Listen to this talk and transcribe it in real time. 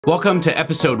Welcome to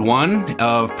episode 1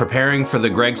 of preparing for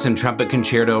the Gregson Trumpet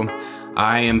Concerto.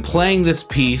 I am playing this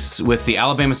piece with the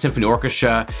Alabama Symphony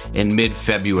Orchestra in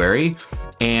mid-February,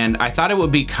 and I thought it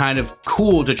would be kind of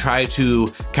cool to try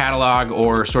to catalog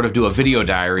or sort of do a video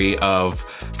diary of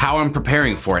how I'm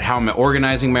preparing for it, how am I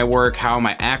organizing my work, how am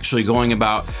I actually going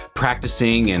about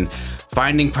practicing and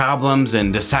finding problems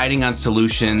and deciding on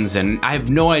solutions. And I have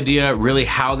no idea really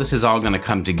how this is all gonna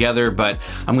come together, but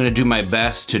I'm gonna do my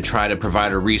best to try to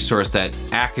provide a resource that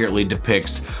accurately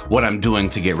depicts what I'm doing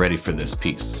to get ready for this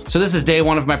piece. So this is day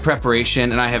 1 of my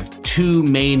preparation, and I have 2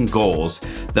 main goals.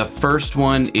 The first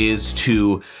one is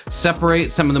to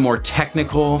separate some of the more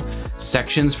technical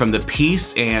sections from the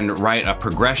piece and write a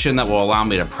progression that will allow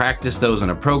me to practice those in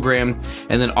a program,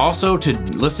 and then also to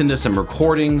listen to some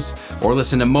recordings or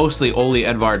listen to mostly Ole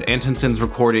Edvard Antonson's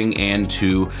recording and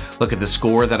to look at the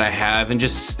score that I have and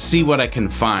just see what I can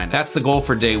find. That's the goal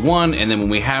for day 1, and then when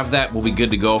we have that, we'll be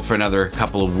good to go for another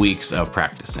couple of weeks of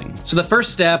practicing. So the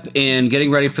first step in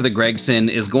getting ready for the Gregson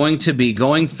is going to be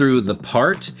going through the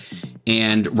part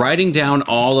and writing down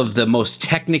all of the most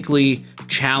technically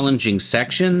challenging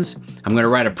sections. I'm going to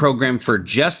write a program for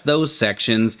just those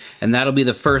sections, and that'll be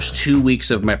the first 2 weeks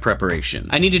of my preparation.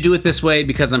 I need to do it this way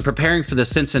because I'm preparing for the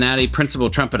Cincinnati Principal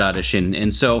Trumpet Audition,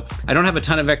 and so I don't have a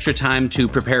ton of extra time to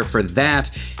prepare for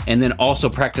that and then also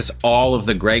practice all of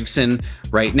the Gregson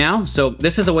right now. So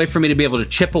this is a way for me to be able to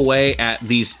chip away at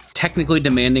these technically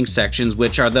demanding sections,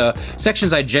 which are the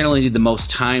sections I generally need the most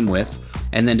time with,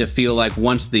 and then to feel like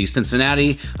once the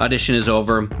Cincinnati audition is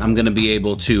over, I'm gonna be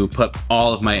able to put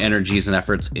all of my energies and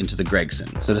efforts into the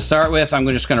Gregson. So to start with, I'm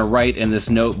just gonna write in this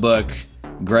notebook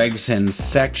Gregson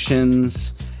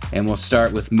sections, and we'll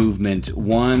start with movement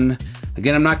 1.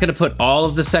 Again, I'm not gonna put all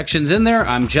of the sections in there,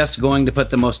 I'm just going to put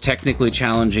the most technically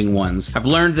challenging ones. I've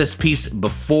learned this piece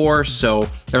before, so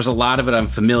there's a lot of it I'm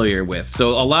familiar with. So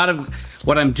a lot of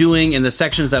what I'm doing in the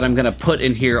sections that I'm gonna put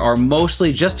in here are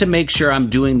mostly just to make sure I'm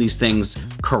doing these things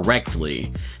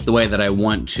correctly, the way that I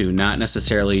want to, not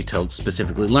necessarily to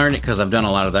specifically learn it, because I've done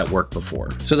a lot of that work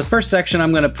before. So the first section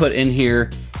I'm gonna put in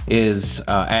here is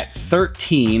at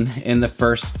 13 in the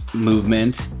first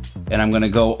movement, and I'm gonna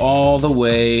go all the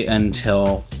way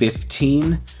until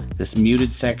 15, this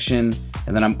muted section,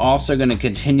 and then I'm also gonna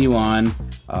continue on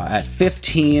at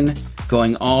 15,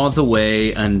 going all the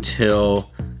way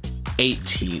until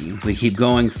 18. We keep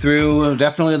going through,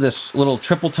 definitely this little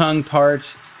triple tongue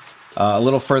part, a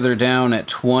little further down at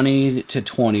 20 to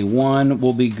 21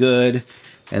 will be good.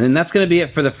 And then that's gonna be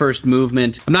it for the first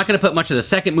movement. I'm not gonna put much of the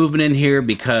second movement in here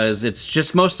because it's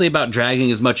just mostly about dragging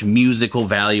as much musical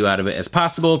value out of it as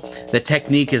possible. The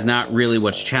technique is not really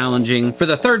what's challenging. For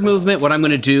the third movement, what I'm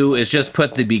gonna do is just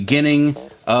put the beginning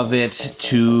of it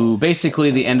to basically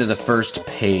the end of the first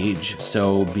page.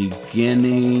 So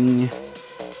beginning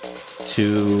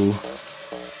to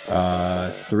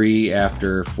 3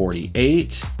 after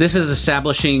 48. This is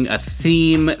establishing a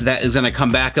theme that is gonna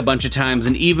come back a bunch of times,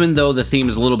 and even though the theme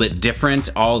is a little bit different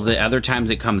all the other times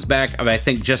it comes back, I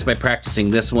think just by practicing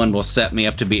this one will set me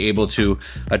up to be able to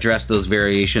address those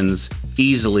variations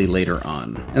easily later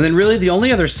on. And then really the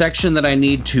only other section that I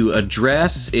need to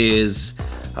address is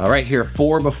right here,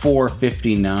 4 before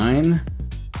 59.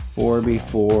 4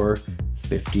 before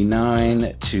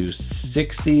 59 to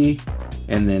 60,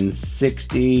 and then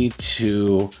 60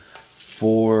 to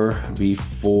 4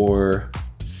 before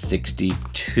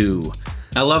 62.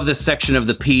 I love this section of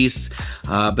the piece,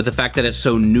 but the fact that it's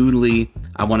so noodly,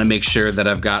 I want to make sure that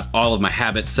I've got all of my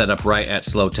habits set up right at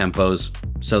slow tempos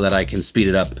so that I can speed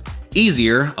it up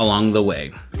easier along the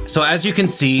way. So as you can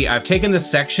see, I've taken the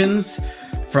sections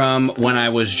from when I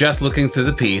was just looking through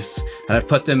the piece, and I've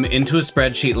put them into a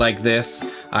spreadsheet like this.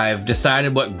 I've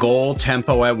decided what goal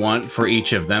tempo I want for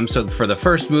each of them. So for the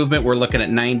first movement, we're looking at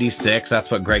 96, that's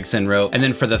what Gregson wrote. And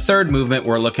then for the third movement,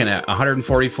 we're looking at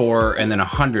 144 and then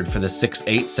 100 for the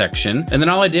 6/8 section. And then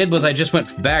all I did was I just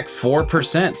went back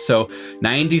 4%. So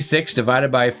 96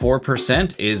 divided by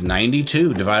 4% is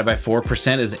 92, divided by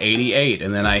 4% is 88.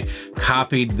 And then I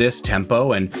copied this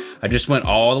tempo and I just went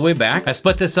all the way back. I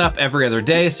split this up every other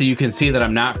day so you can see that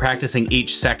I'm not practicing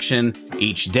each section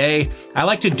each day. I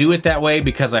like to do it that way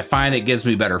because I find it gives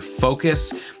me better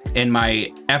focus in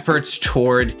my efforts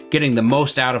toward getting the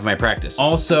most out of my practice.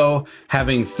 Also,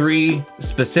 having 3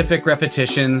 specific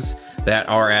repetitions that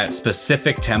are at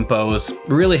specific tempos.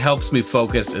 Really helps me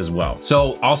focus as well.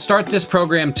 So I'll start this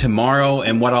program tomorrow,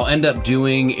 and what I'll end up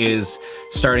doing is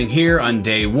starting here on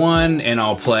day 1, and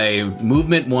I'll play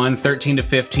movement 1, 13 to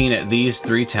 15 at these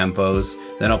 3 tempos.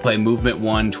 Then I'll play movement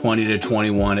 1, 20 to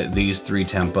 21 at these 3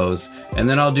 tempos. And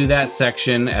then I'll do that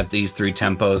section at these 3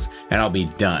 tempos, and I'll be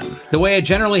done. The way I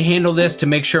generally handle this to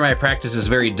make sure my practice is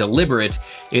very deliberate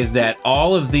is that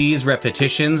all of these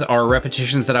repetitions are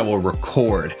repetitions that I will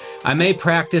record. I may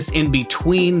practice in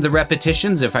between the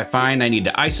repetitions if I find I need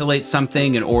to isolate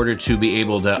something in order to be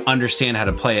able to understand how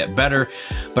to play it better,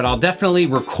 but I'll definitely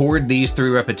record these 3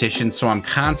 repetitions so I'm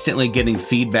constantly getting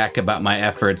feedback about my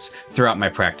efforts throughout my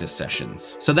practice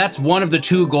sessions. So that's one of the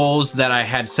 2 goals that I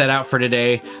had set out for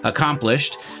today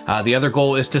accomplished. The other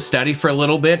goal is to study for a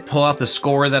little bit, pull out the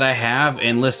score that I have,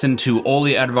 and listen to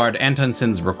Ole Edvard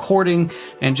Antonsen's recording,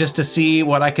 and just to see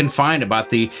what I can find about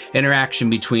the interaction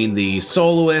between the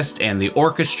soloist and the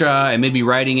orchestra, and maybe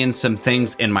writing in some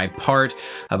things in my part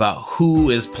about who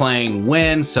is playing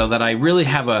when, so that I really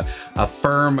have a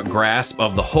firm grasp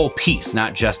of the whole piece,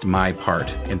 not just my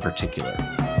part in particular.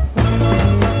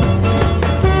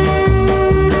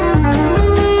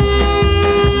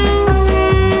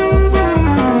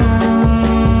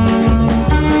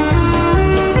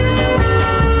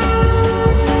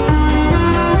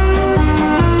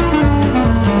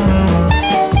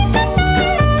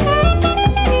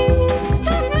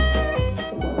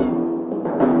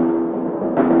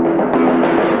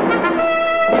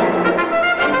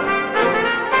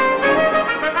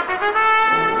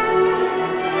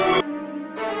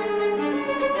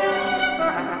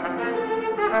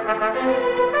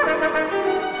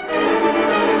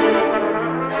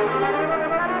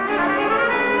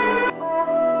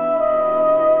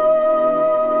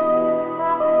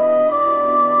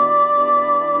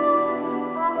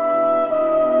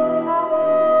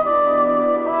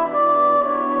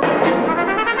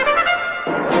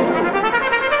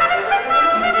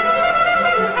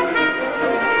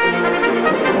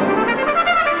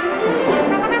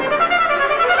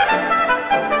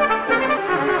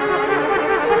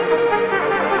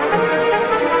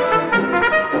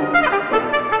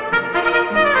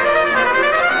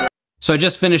 So I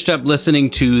just finished up listening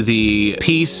to the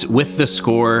piece with the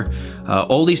score.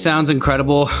 Ole sounds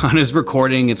incredible on his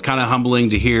recording. It's kind of humbling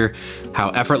to hear how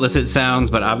effortless it sounds,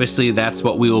 but obviously that's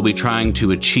what we will be trying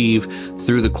to achieve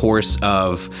through the course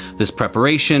of this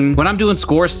preparation. When I'm doing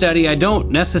score study, I don't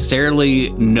necessarily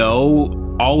know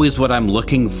always what I'm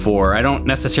looking for. I don't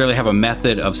necessarily have a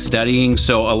method of studying,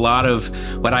 so a lot of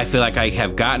what I feel like I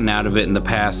have gotten out of it in the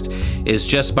past is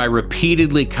just by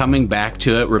repeatedly coming back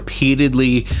to it,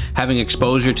 repeatedly having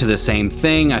exposure to the same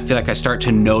thing. I feel like I start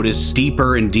to notice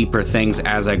deeper and deeper things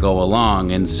as I go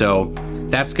along, and so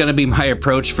that's gonna be my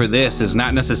approach for this, is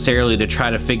not necessarily to try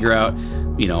to figure out,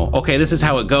 you know, okay, this is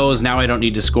how it goes, now I don't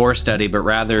need to score study, but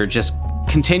rather just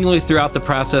continually throughout the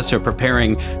process of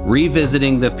preparing,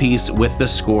 revisiting the piece with the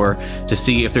score to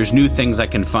see if there's new things I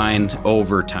can find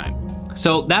over time.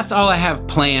 So that's all I have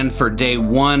planned for day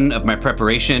 1 of my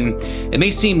preparation. It may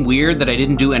seem weird that I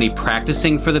didn't do any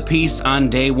practicing for the piece on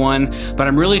day 1, but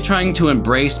I'm really trying to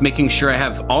embrace making sure I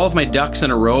have all of my ducks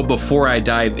in a row before I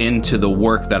dive into the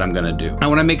work that I'm gonna do. I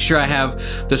wanna make sure I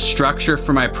have the structure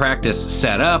for my practice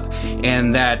set up,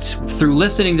 and that through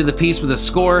listening to the piece with a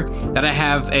score, that I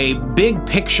have a big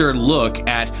picture look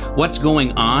at what's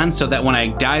going on, so that when I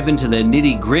dive into the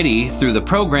nitty-gritty through the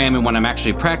program and when I'm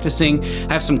actually practicing,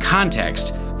 I have some context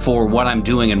for what I'm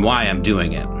doing and why I'm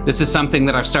doing it. This is something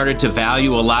that I've started to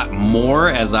value a lot more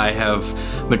as I have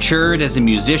matured as a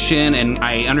musician, and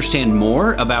I understand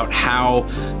more about how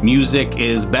music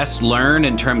is best learned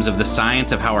in terms of the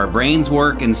science of how our brains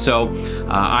work, and so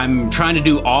I'm trying to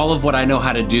do all of what I know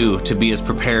how to do to be as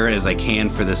prepared as I can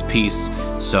for this piece.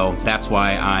 So that's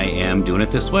why I am doing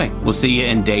it this way. We'll see you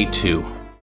in day 2.